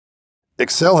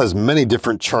Excel has many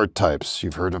different chart types.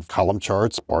 You've heard of column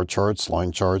charts, bar charts,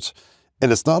 line charts,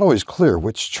 and it's not always clear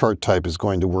which chart type is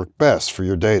going to work best for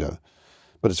your data.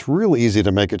 But it's real easy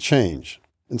to make a change.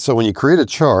 And so when you create a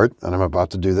chart, and I'm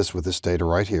about to do this with this data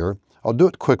right here, I'll do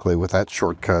it quickly with that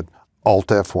shortcut, Alt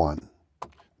F1.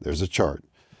 There's a chart.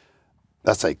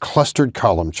 That's a clustered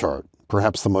column chart,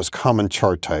 perhaps the most common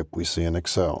chart type we see in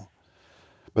Excel.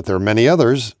 But there are many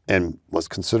others, and let's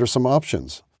consider some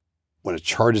options. When a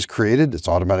chart is created, it's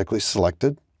automatically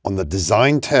selected. On the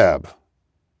Design tab,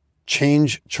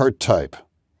 change chart type.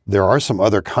 There are some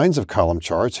other kinds of column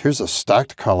charts. Here's a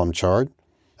stacked column chart.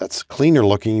 That's cleaner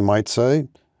looking, you might say.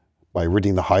 By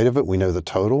reading the height of it, we know the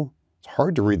total. It's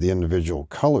hard to read the individual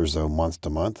colors, though, month to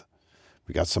month.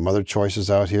 We got some other choices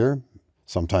out here.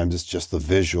 Sometimes it's just the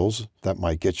visuals. That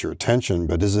might get your attention,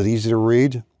 but is it easy to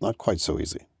read? Not quite so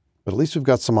easy. But at least we've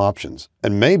got some options.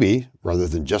 And maybe, rather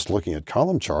than just looking at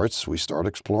column charts, we start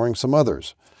exploring some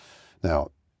others. Now,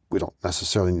 we don't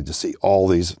necessarily need to see all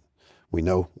these. We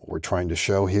know what we're trying to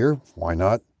show here. Why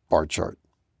not? Bar chart.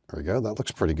 There we go. That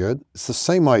looks pretty good. It's the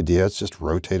same idea. It's just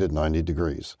rotated 90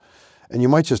 degrees. And you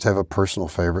might just have a personal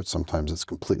favorite. Sometimes it's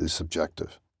completely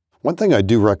subjective. One thing I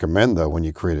do recommend, though, when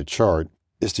you create a chart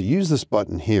is to use this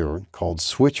button here called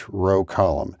Switch Row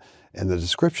Column. And the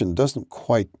description doesn't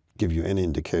quite give you any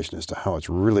indication as to how it's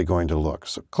really going to look.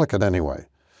 So click it anyway.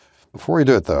 Before you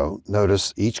do it, though,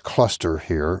 notice each cluster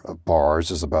here of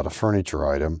bars is about a furniture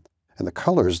item, and the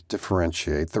colors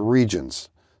differentiate the regions.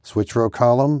 Switch row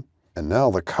column, and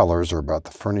now the colors are about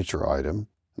the furniture item,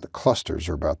 and the clusters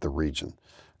are about the region.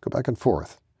 Go back and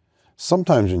forth.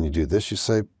 Sometimes when you do this, you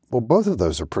say, well, both of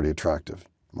those are pretty attractive.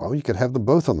 Well, you could have them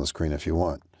both on the screen if you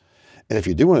want. And if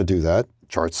you do want to do that,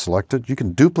 chart selected, you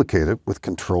can duplicate it with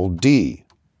Control D.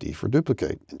 D for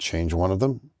duplicate, and change one of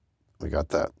them. We got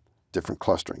that. Different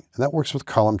clustering. And that works with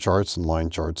column charts and line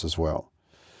charts as well.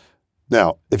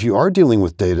 Now, if you are dealing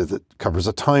with data that covers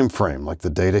a time frame, like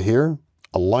the data here,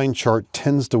 a line chart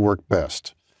tends to work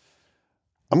best.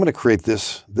 I'm going to create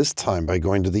this time by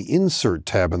going to the Insert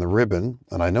tab in the ribbon,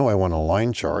 and I know I want a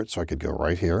line chart, so I could go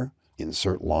right here,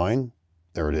 Insert Line.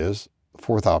 There it is. The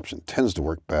fourth option tends to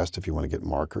work best if you want to get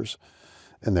markers.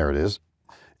 And there it is.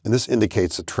 And this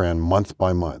indicates a trend month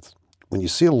by month. When you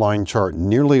see a line chart,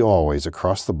 nearly always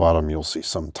across the bottom, you'll see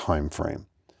some time frame.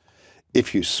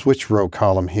 If you switch row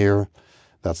column here,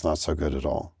 that's not so good at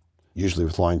all. Usually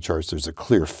with line charts, there's a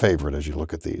clear favorite as you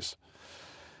look at these.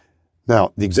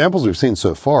 Now, the examples we've seen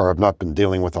so far have not been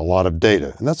dealing with a lot of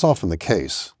data, and that's often the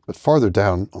case. But farther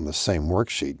down on the same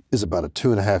worksheet is about a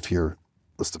 2.5-year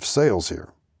list of sales here.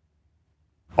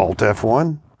 Alt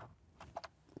F1,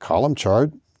 column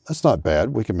chart. That's not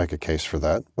bad. We can make a case for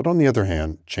that. But on the other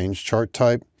hand, change chart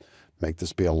type, make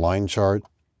this be a line chart.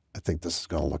 I think this is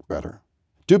going to look better.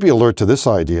 Do be alert to this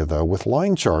idea, though. With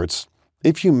line charts,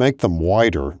 if you make them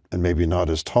wider and maybe not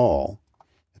as tall,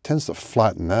 it tends to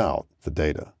flatten out the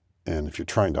data. And if you're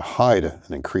trying to hide an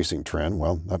increasing trend,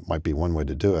 well, that might be one way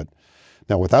to do it.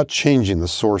 Now, without changing the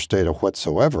source data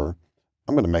whatsoever,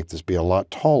 I'm going to make this be a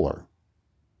lot taller.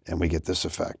 And we get this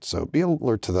effect. So be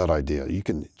alert to that idea. You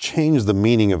can change the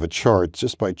meaning of a chart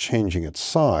just by changing its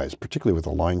size, particularly with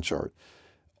a line chart.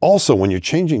 Also, when you're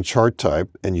changing chart type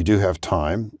and you do have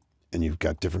time and you've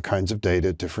got different kinds of data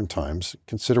at different times,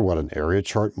 consider what an area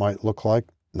chart might look like.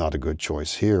 Not a good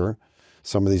choice here.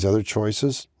 Some of these other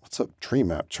choices, what's a tree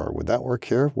map chart? Would that work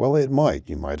here? Well, it might.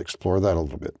 You might explore that a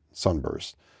little bit.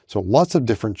 Sunburst. So lots of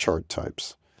different chart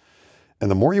types. And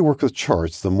the more you work with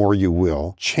charts, the more you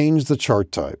will change the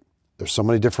chart type. There's so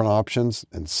many different options,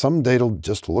 and some data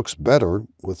just looks better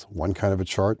with one kind of a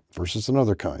chart versus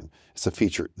another kind. It's a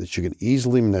feature that you can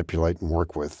easily manipulate and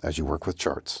work with as you work with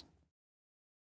charts.